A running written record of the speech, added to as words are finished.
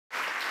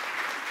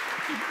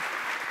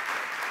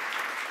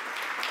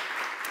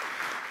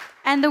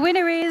And the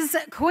winner is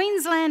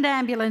Queensland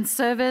Ambulance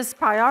Service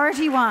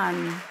Priority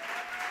 1.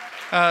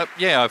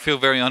 Yeah, I feel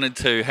very honoured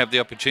to have the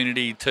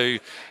opportunity to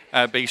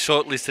be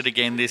shortlisted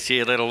again this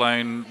year, let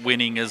alone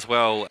winning as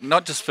well.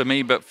 Not just for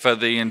me, but for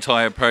the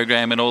entire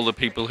program and all the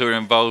people who are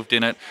involved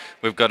in it.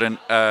 We've got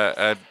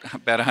about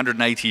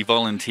 180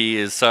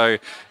 volunteers, so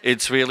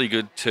it's really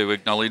good to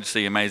acknowledge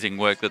the amazing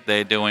work that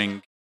they're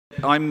doing.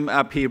 I'm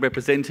up here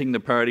representing the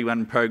Priority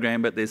 1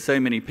 program, but there's so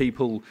many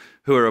people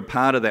who are a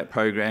part of that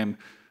program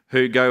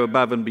who go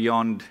above and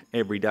beyond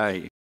every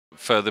day.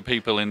 For the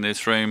people in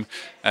this room,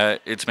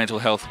 it's Mental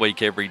Health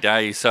Week every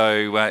day,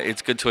 so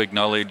it's good to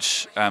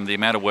acknowledge the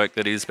amount of work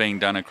that is being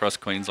done across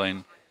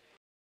Queensland.